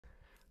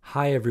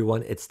Hi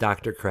everyone, it's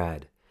Dr.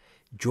 Crad.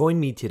 Join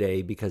me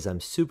today because I'm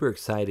super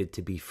excited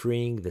to be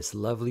freeing this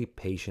lovely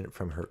patient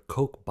from her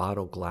Coke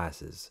bottle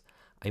glasses.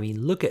 I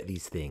mean, look at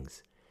these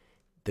things.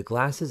 The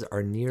glasses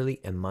are nearly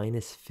a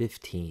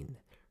 -15.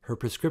 Her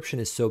prescription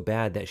is so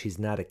bad that she's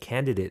not a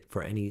candidate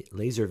for any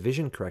laser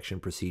vision correction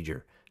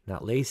procedure.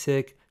 Not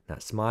LASIK,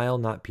 not SMILE,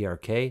 not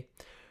PRK.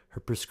 Her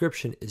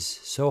prescription is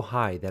so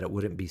high that it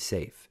wouldn't be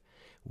safe.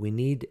 We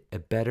need a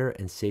better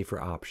and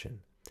safer option.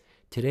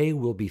 Today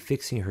we'll be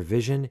fixing her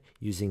vision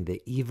using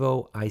the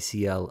EVO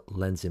ICL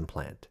lens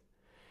implant.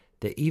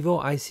 The EVO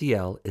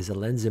ICL is a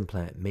lens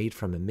implant made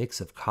from a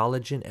mix of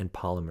collagen and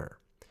polymer.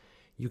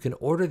 You can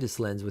order this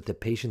lens with the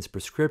patient's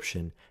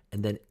prescription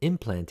and then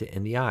implant it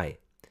in the eye.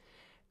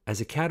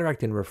 As a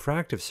cataract and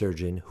refractive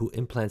surgeon who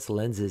implants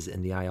lenses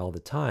in the eye all the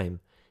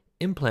time,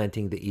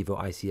 implanting the EVO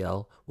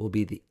ICL will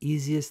be the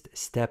easiest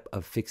step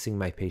of fixing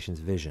my patient's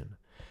vision.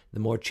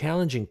 The more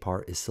challenging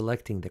part is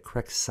selecting the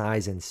correct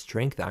size and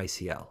strength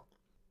ICL.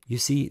 You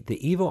see, the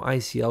EVO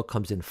ICL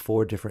comes in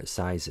 4 different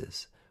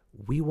sizes.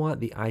 We want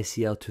the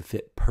ICL to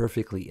fit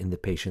perfectly in the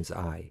patient's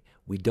eye.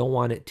 We don't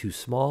want it too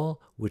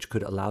small, which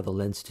could allow the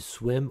lens to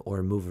swim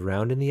or move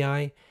around in the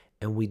eye,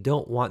 and we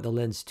don't want the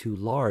lens too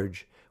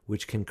large,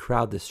 which can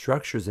crowd the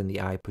structures in the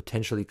eye,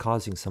 potentially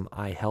causing some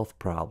eye health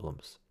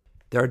problems.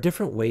 There are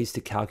different ways to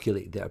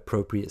calculate the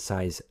appropriate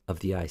size of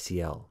the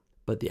ICL,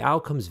 but the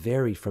outcomes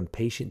vary from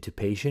patient to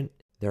patient.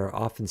 There are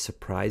often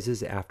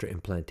surprises after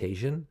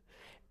implantation,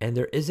 and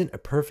there isn't a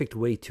perfect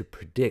way to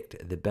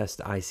predict the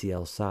best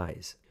ICL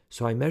size.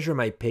 So I measure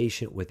my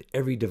patient with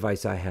every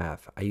device I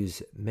have. I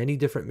use many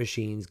different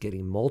machines,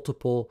 getting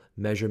multiple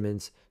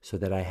measurements so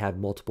that I have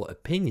multiple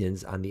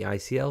opinions on the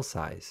ICL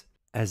size.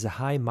 As a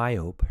high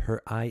myope,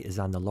 her eye is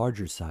on the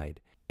larger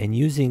side, and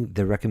using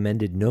the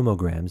recommended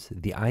nomograms,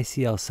 the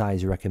ICL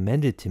size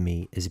recommended to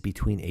me is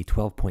between a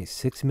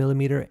 12.6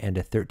 millimeter and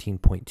a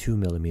 13.2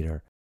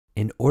 millimeter.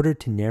 In order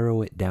to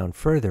narrow it down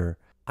further,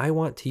 I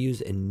want to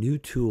use a new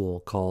tool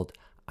called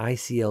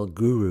ICL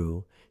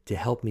Guru to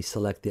help me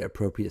select the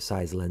appropriate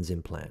size lens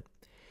implant.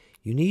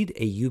 You need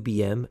a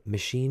UBM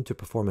machine to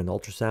perform an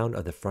ultrasound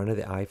of the front of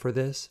the eye for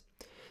this.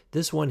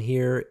 This one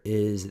here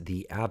is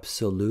the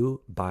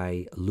Absolu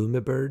by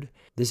Lumibird.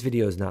 This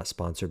video is not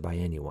sponsored by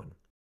anyone.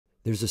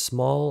 There's a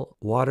small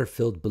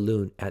water-filled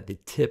balloon at the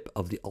tip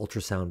of the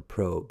ultrasound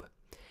probe.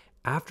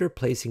 After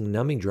placing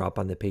numbing drop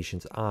on the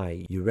patient's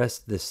eye, you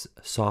rest this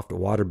soft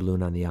water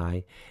balloon on the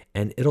eye,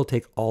 and it'll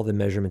take all the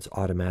measurements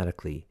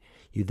automatically.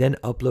 You then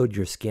upload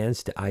your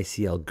scans to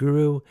ICL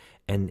Guru,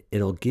 and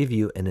it'll give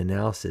you an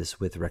analysis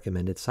with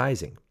recommended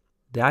sizing.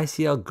 The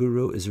ICL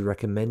Guru is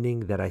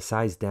recommending that I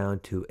size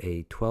down to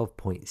a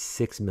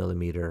 12.6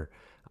 millimeter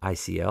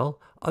ICL,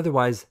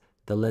 otherwise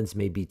the lens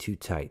may be too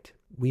tight.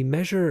 We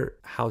measure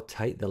how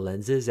tight the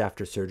lens is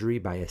after surgery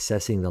by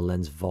assessing the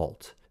lens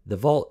vault. The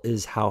vault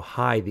is how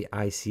high the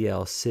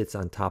ICL sits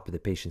on top of the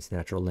patient's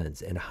natural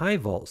lens, and high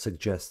vault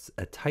suggests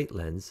a tight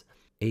lens.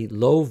 A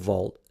low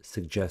vault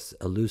suggests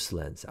a loose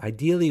lens.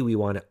 Ideally, we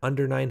want it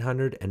under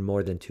 900 and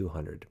more than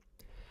 200.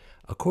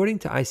 According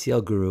to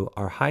ICL Guru,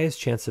 our highest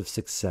chance of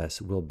success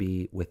will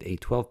be with a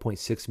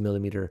 12.6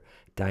 millimeter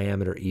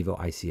diameter EVO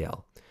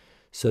ICL.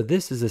 So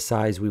this is the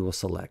size we will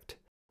select.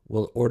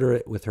 We'll order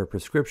it with her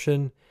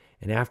prescription,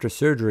 and after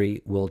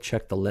surgery, we'll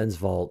check the lens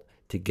vault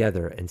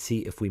together and see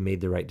if we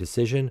made the right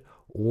decision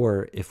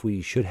or if we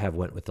should have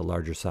went with the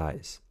larger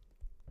size.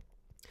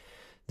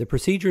 The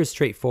procedure is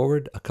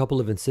straightforward. A couple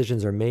of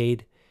incisions are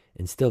made,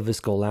 instill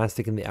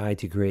viscoelastic in the eye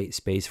to create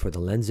space for the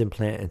lens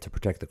implant and to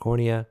protect the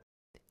cornea.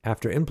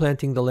 After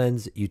implanting the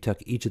lens, you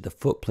tuck each of the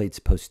foot plates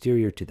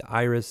posterior to the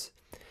iris,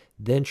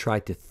 then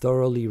try to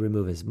thoroughly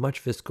remove as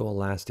much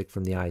viscoelastic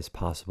from the eye as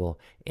possible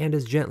and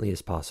as gently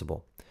as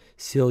possible.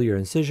 Seal your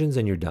incisions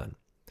and you're done.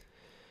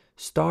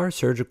 Star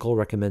Surgical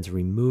recommends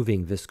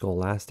removing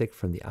viscoelastic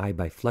from the eye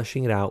by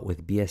flushing it out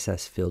with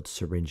BSS-filled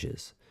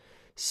syringes.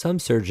 Some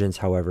surgeons,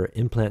 however,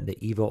 implant the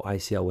EVO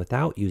ICL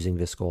without using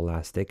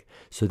viscoelastic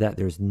so that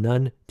there's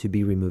none to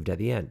be removed at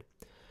the end.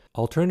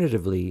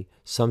 Alternatively,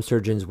 some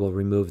surgeons will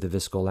remove the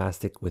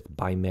viscoelastic with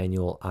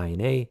bimanual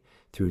I&A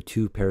through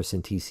 2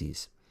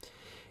 paracenteses.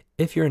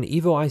 If you're an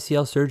EVO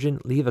ICL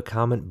surgeon, leave a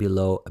comment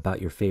below about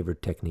your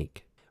favorite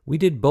technique. We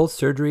did both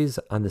surgeries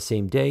on the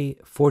same day.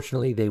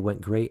 Fortunately, they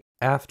went great.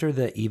 After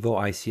the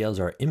EVO ICLs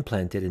are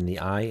implanted in the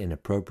eye and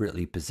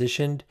appropriately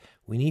positioned,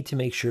 we need to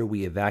make sure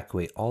we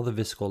evacuate all the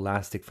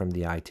viscoelastic from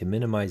the eye to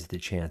minimize the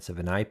chance of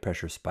an eye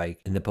pressure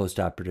spike in the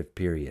postoperative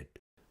period.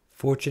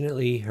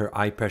 Fortunately, her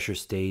eye pressure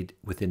stayed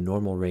within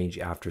normal range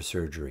after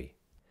surgery.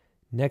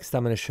 Next,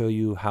 I'm going to show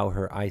you how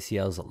her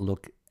ICLs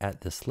look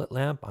at the slit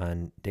lamp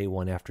on day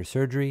 1 after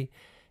surgery,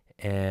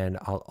 and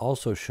I'll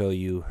also show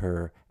you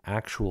her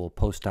actual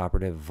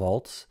postoperative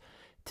vaults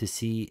to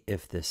see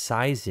if the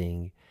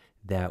sizing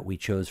that we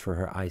chose for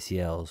her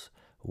ICLs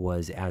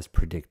was as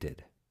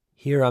predicted.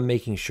 Here I'm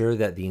making sure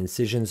that the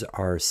incisions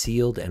are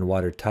sealed and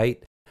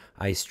watertight.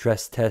 I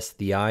stress test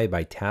the eye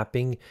by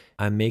tapping.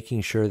 I'm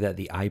making sure that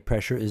the eye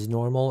pressure is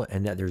normal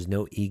and that there's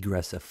no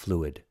egress of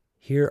fluid.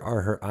 Here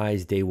are her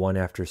eyes day 1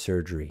 after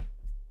surgery.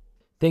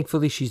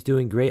 Thankfully, she's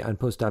doing great on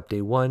post-op day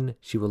 1.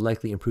 She will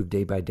likely improve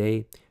day by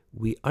day.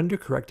 We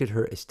undercorrected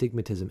her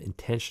astigmatism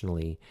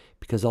intentionally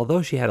because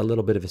although she had a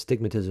little bit of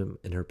astigmatism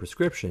in her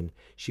prescription,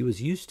 she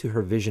was used to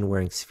her vision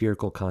wearing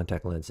spherical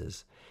contact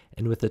lenses.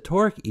 And with the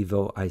toric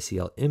EVO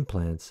ICL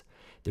implants,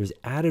 there's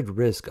added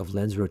risk of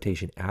lens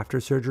rotation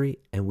after surgery,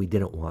 and we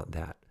didn't want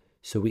that.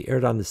 So we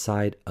erred on the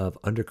side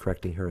of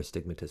undercorrecting her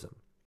astigmatism.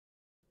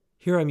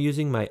 Here I'm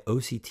using my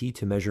OCT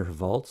to measure her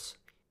vaults.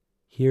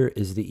 Here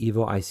is the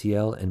EVO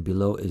ICL, and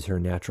below is her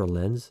natural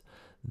lens.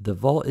 The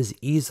vault is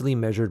easily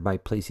measured by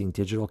placing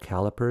digital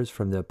calipers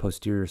from the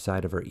posterior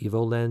side of her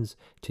EVO lens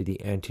to the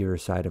anterior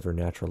side of her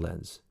natural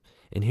lens.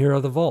 And here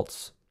are the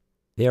vaults.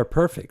 They are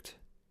perfect.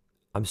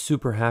 I'm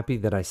super happy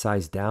that I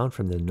sized down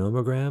from the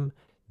nomogram.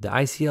 The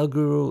ICL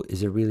Guru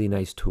is a really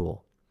nice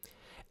tool.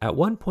 At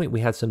one point,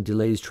 we had some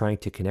delays trying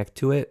to connect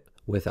to it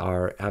with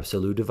our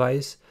Absolu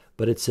device,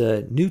 but it's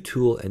a new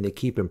tool and they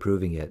keep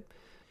improving it.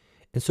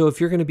 And so if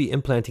you're going to be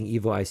implanting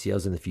EVO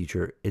ICLs in the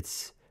future,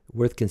 it's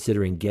worth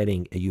considering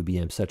getting a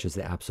UBM such as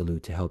the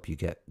Absolu to help you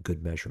get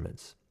good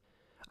measurements.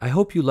 I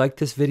hope you liked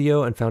this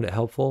video and found it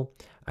helpful.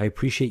 I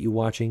appreciate you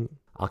watching.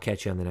 I'll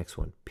catch you on the next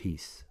one.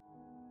 Peace.